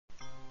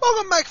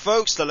Welcome back,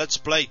 folks, to Let's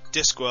Play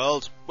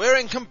Discworld. We're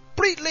in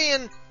completely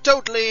and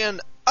totally and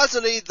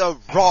utterly the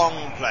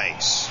wrong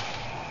place.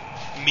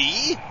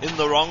 Me? In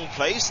the wrong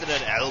place in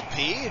an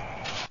LP?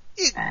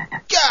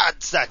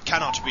 Gods, that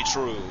cannot be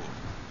true.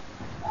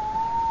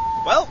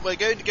 Well, we're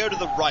going to go to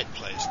the right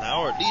place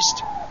now, or at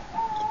least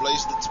a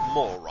place that's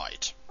more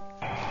right.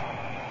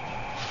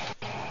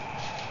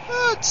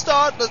 Let's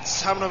start.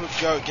 Let's have another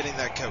go at getting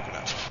that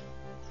coconut.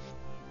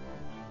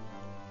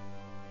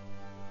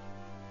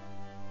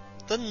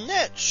 The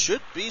net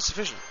should be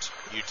sufficient,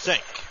 you'd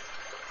think.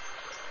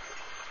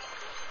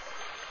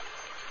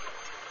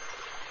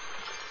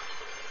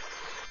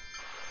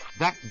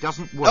 That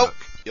doesn't work. Oh,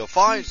 you're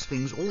fine. These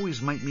things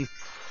always make me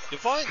You're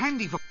fine.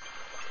 handy for...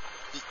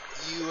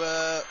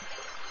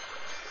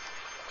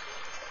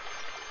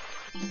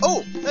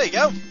 Oh, there you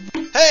go.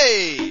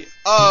 Hey!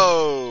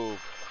 Oh,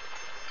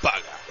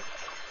 bugger.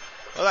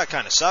 Well, that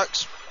kind of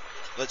sucks.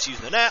 Let's use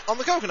the net on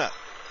the coconut.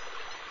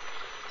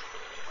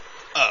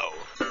 Oh.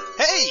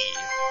 Hey!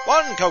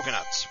 1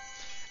 coconut.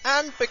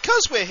 And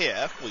because we're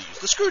here, we'll use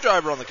the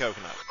screwdriver on the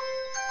coconut.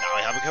 Now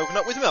I have a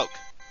coconut with milk.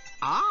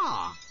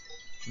 Ah!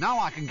 Now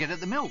I can get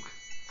at the milk.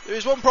 There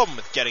is one problem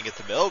with getting at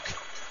the milk.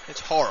 It's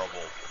horrible.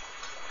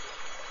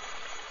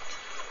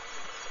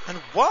 And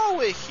while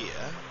we're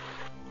here,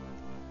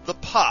 the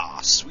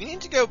pass, we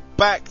need to go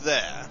back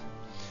there.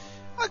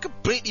 I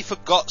completely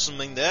forgot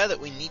something there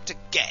that we need to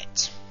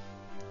get.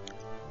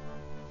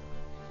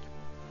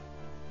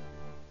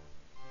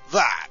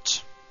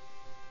 That.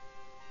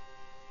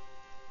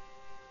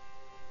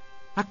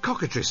 A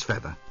cockatrice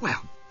feather. Well,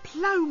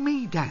 blow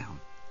me down.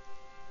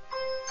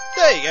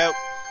 There you go.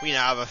 We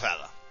now have a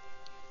feather.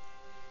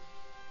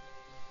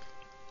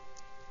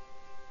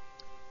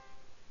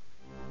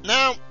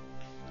 Now,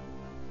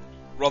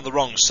 we're on the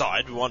wrong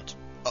side. We want,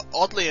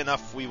 oddly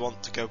enough, we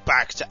want to go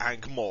back to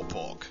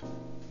Ankh-Morpork.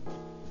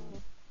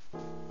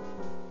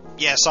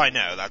 Yes, I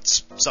know,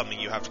 that's something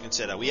you have to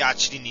consider. We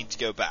actually need to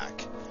go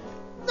back.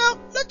 Now,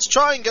 let's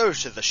try and go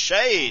to the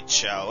Shade,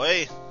 shall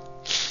we?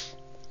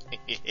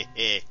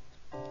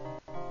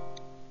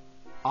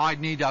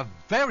 I'd need a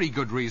very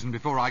good reason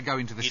before I go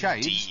into the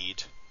shades.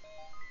 Indeed.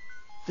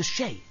 The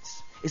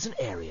Shades is an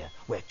area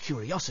where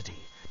curiosity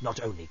not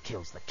only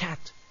kills the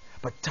cat,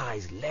 but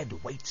ties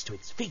lead weights to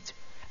its feet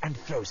and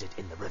throws it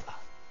in the river.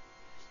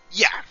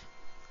 Yeah.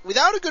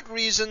 Without a good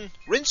reason,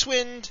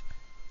 Rincewind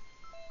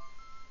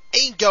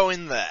ain't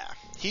going there.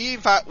 He,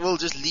 in fact, will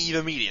just leave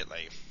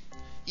immediately.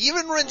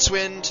 Even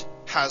Rincewind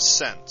has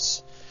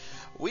sense.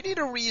 We need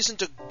a reason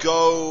to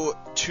go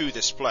to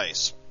this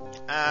place.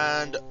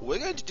 And we're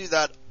going to do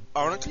that,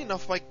 ironically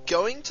enough, by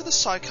going to the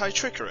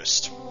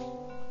psychiatrist.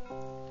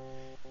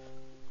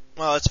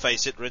 Well, let's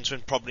face it,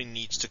 Rincewind probably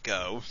needs to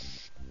go.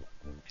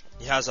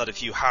 He has had a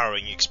few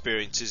harrowing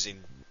experiences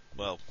in...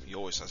 Well, he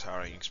always has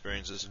harrowing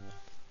experiences.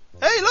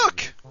 Hey,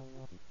 look!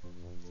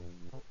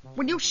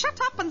 Will you shut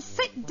up and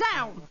sit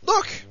down?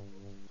 Look!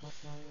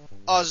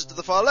 Ours is to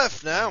the far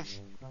left now.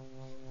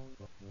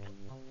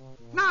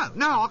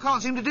 No, I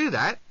can't seem to do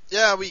that.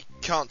 Yeah, we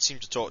can't seem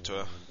to talk to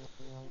her.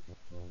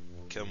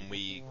 Can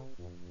we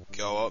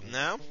go up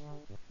now?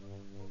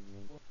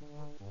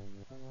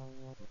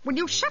 Will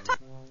you shut up?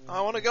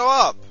 I want to go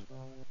up.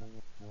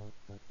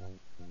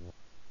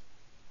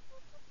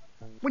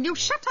 Will you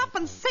shut up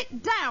and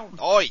sit down?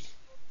 Oi!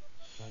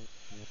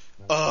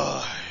 Fine,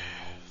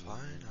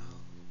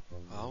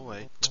 I'll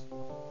wait.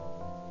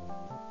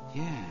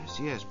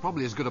 Yes,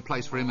 probably as good a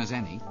place for him as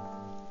any.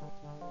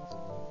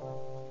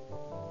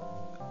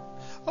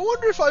 I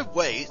wonder if I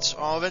wait,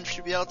 I'll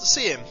eventually be able to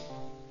see him.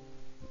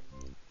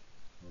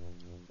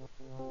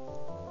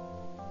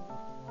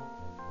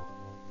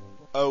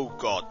 Oh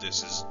god,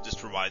 this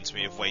reminds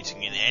me of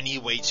waiting in any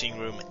waiting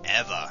room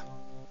ever.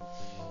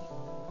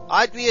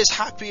 I'd be as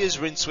happy as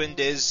Rincewind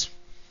is.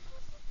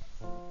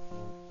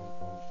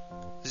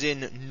 As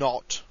in,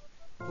 not.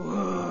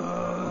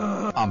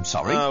 I'm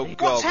sorry. Oh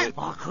god,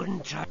 I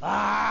couldn't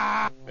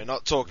try. we're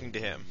not talking to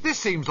him. This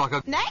seems like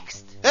a...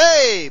 Next?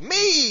 Hey,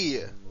 me!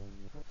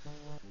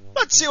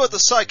 Let's see what the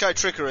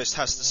psychiatrist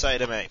has to say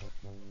to me.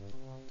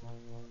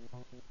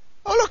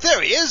 Oh look,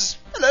 there he is!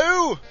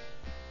 Hello!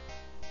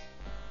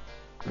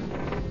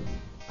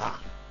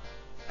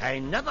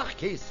 Another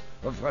case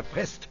of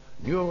repressed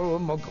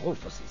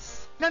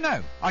neuromorphosis.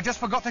 No, I just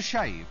forgot to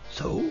shave.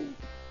 So?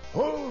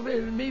 Oh,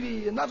 well,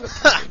 maybe another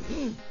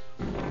time.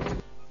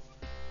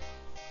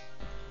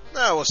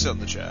 Now we'll sit on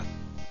the chair.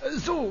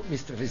 So,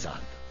 Mr. Wizard,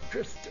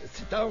 just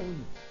sit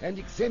down and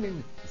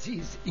examine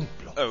these ink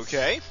blots.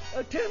 Okay.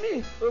 Tell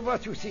me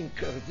what you think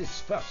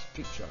this first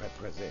picture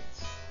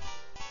represents.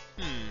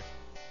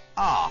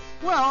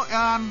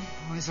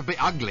 It's a bit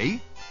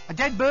ugly. A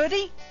dead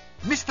birdie?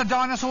 Mr.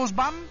 Dinosaur's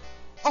bum?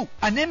 Oh,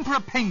 an emperor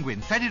penguin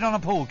fed it on a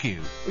pool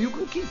cue. You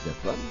can keep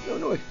that one.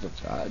 No extra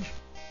charge.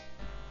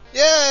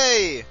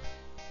 Yay!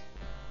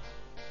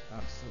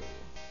 So.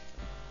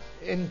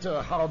 And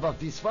how about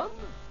this one?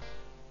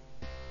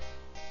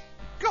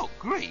 Good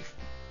grief.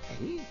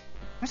 Hey?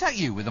 Was that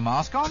you with the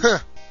mask on?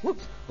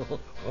 Whoops.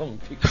 Wrong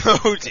picture.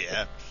 Oh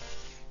dear.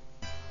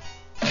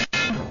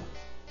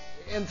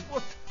 And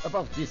what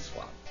about this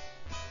one?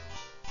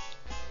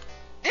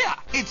 Yeah,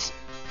 it's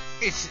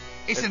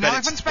I an bet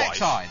elephant's it's twice.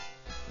 backside.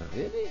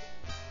 Really?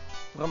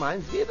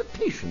 Reminds me of a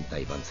patient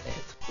I once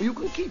had. You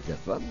can keep that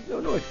one.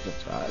 No extra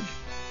charge.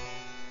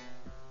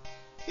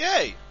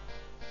 Yay!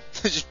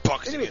 Just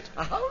pocketing Anyway, it.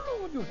 how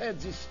long have you had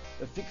this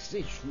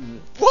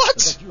fixation What?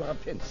 that you are a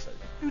pencil?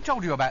 Who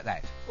told you about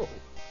that? Oh,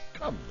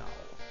 come now.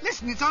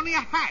 Listen, it's only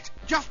a hat.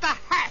 Just a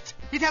hat.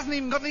 It hasn't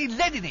even got any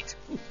lead in it.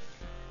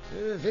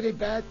 A very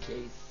bad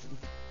case.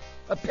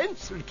 A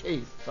pencil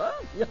case, huh?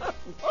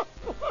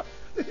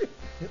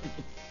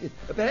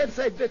 Perhaps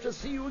I'd better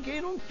see you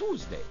again on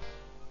Tuesday.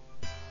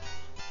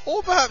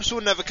 Or perhaps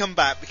we'll never come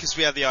back because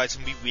we have the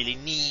item we really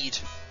need.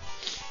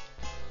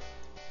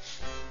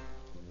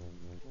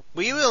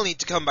 We will need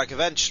to come back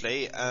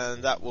eventually,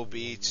 and that will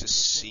be to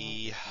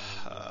see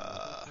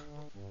her.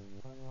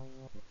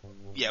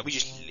 Yeah, we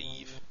just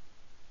leave.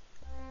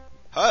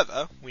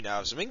 However, we now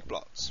have some ink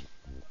blots.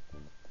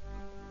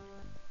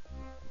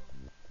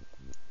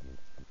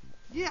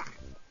 Yeah.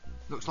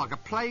 Looks like a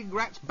plague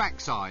rat's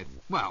backside.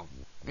 Well,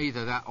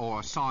 either that or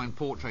a signed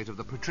portrait of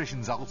the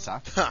patrician's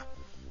ulcer. Ha!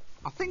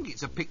 I think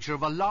it's a picture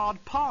of a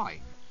lard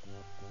pie.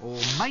 Or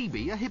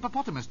maybe a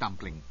hippopotamus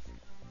dumpling.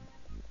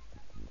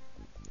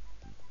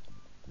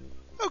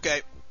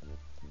 Okay.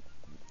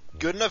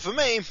 Good enough for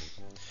me.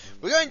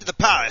 We're going to the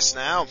palace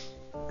now.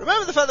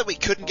 Remember the fact that we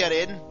couldn't get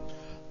in?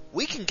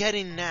 We can get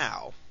in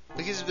now.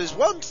 Because if there's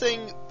one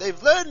thing,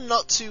 they've learned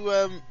not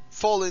to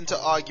fall into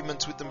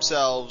arguments with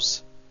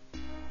themselves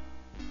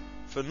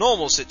for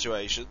normal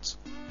situations.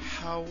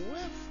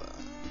 However,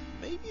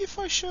 maybe if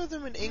I show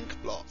them an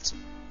ink blot.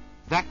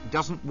 That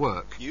doesn't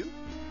work. You?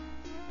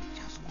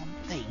 Just one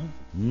thing.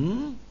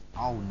 Hmm?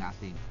 Oh,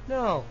 nothing.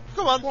 No.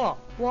 Come on. What?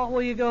 What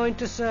were you going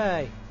to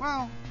say?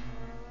 Well,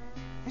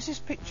 it's this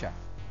picture.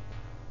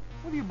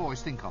 What do you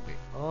boys think of it?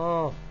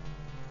 Oh,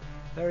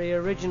 very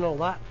original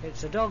that.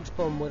 It's a dog's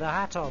bum with a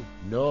hat on.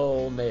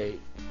 No,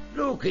 mate.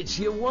 Look, it's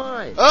your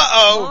wife.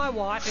 Uh-oh! My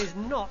wife is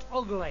not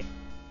ugly.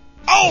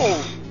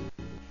 Oh!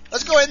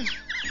 Let's go in.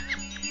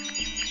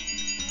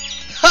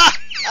 Ha!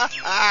 Ha!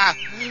 Ha!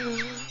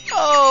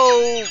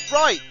 Oh,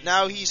 right.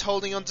 Now he's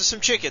holding on to some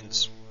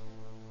chickens.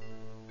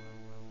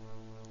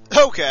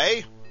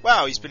 Okay.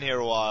 Wow, he's been here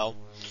a while.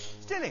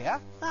 Still here?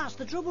 That's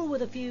the trouble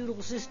with a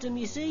feudal system,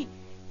 you see.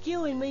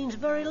 Queuing means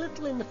very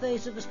little in the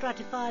face of a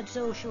stratified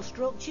social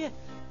structure.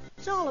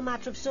 It's all a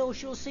matter of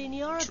social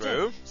seniority.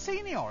 True.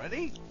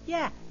 Seniority?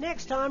 Yeah,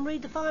 next time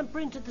read the fine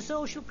print of the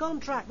social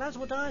contract, that's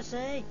what I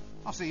say.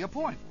 I see your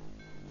point.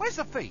 Where's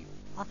the thief?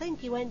 I think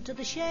he went to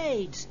the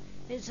Shades.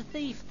 It's a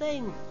thief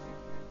thing.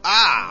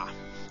 Ah!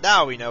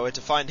 Now we know where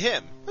to find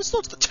him. Let's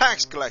talk to the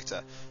tax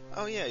collector.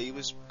 Oh yeah, he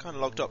was kind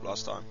of locked up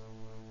last time.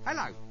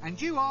 Hello,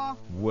 and you are?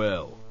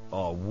 Well,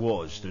 I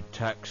was the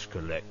tax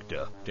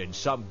collector. Then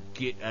some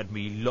git had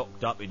me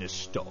locked up in the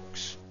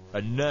stocks.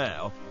 And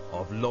now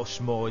I've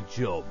lost my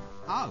job.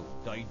 Oh.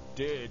 They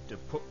dared to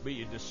put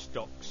me in the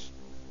stocks.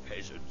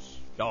 Peasants.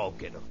 I'll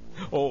get 'em.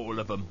 All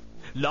of 'em.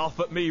 Laugh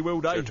at me,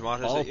 will they? Throw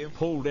tomatoes I'll at you?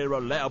 pull their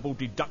allowable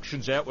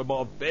deductions out with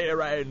my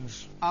bare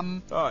hands.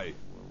 Hey,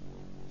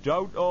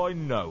 don't I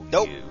know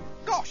Nope. you?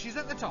 Gosh, is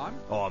that the time?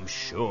 I'm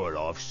sure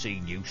I've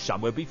seen you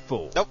somewhere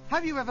before. Nope.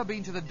 Have you ever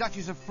been to the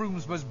Duchess of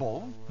Frumsbur's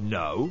ball?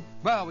 No?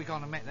 Well, we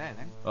kind of met there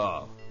then.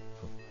 Oh,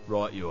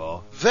 right you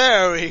are.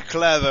 Very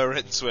clever,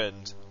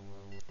 Rincewind.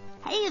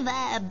 Hey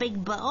there,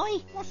 big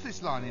boy. What's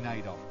this line in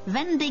aid of?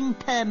 Vending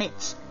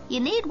permits. You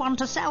need one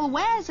to sell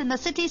wares in the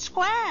city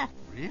square.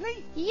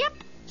 Really? Yep.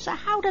 So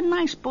how'd a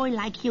nice boy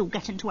like you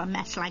get into a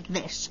mess like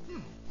this?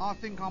 I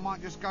think I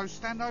might just go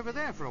stand over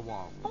there for a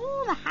while.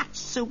 Oh, the hat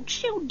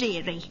suits you,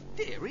 dearie.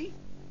 Dearie?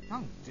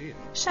 Oh, dear.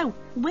 So,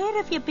 where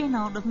have you been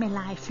all of my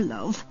life,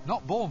 love?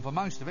 Not born for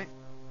most of it.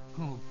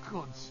 Oh,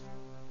 gods.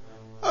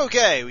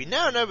 Okay, we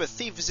now know the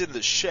thief is in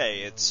the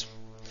Shades.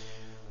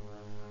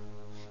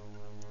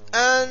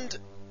 And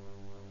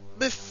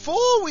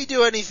before we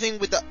do anything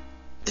with the...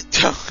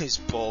 Oh, his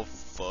poor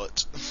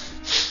foot.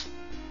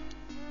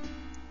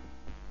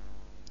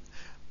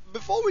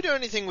 Before we do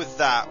anything with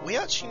that, we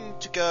actually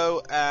need to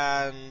go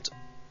and...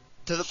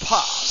 to the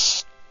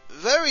past.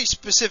 Very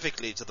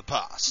specifically to the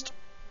past.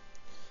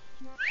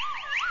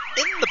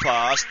 In the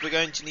past, we're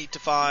going to need to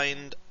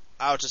find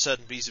out a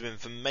certain piece of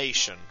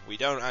information. We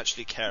don't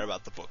actually care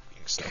about the book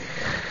being stolen.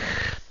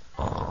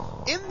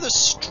 In the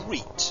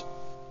street...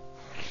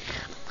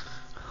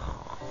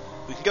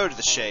 We can go to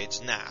the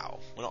Shades now.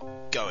 We're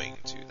not going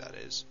to, that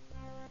is.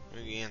 We're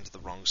going into the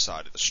wrong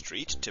side of the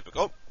street.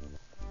 Typical.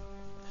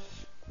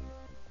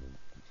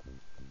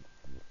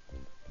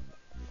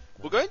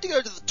 We're going to go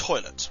to the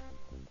toilet.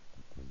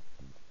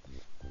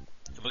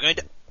 And we're going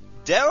to,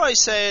 dare I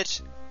say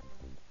it,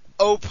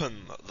 open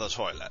the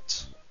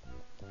toilet.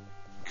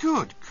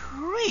 Good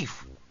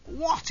grief!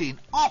 What in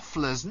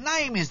Offler's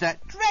name is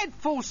that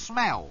dreadful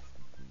smell?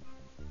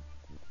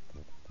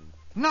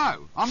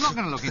 No, I'm not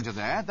going to look into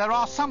there. There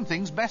are some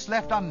things best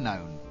left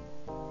unknown.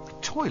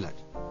 A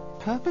toilet?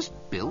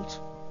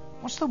 Purpose-built?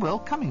 What's the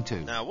world coming to?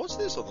 Now, what's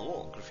this on the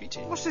wall? Graffiti.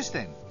 What's this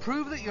then?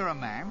 Prove that you're a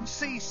man,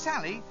 see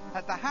Sally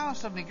at the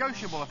House of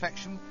Negotiable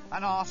Affection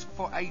and ask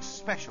for a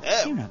special.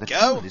 There You know, we the go.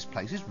 tone of this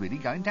place is really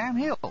going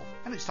downhill.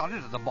 And it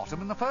started at the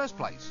bottom in the first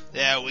place.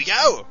 There we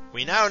go.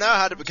 We now know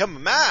how to become a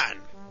man.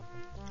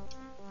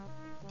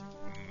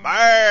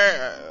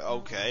 Man.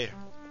 Okay.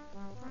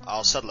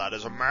 I'll settle that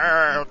as a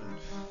man.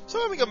 So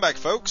when we come back,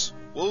 folks,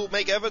 we'll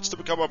make efforts to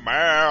become a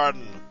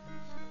man.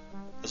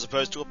 As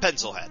opposed to a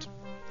pencil head.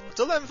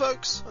 Until then,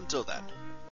 folks, until then.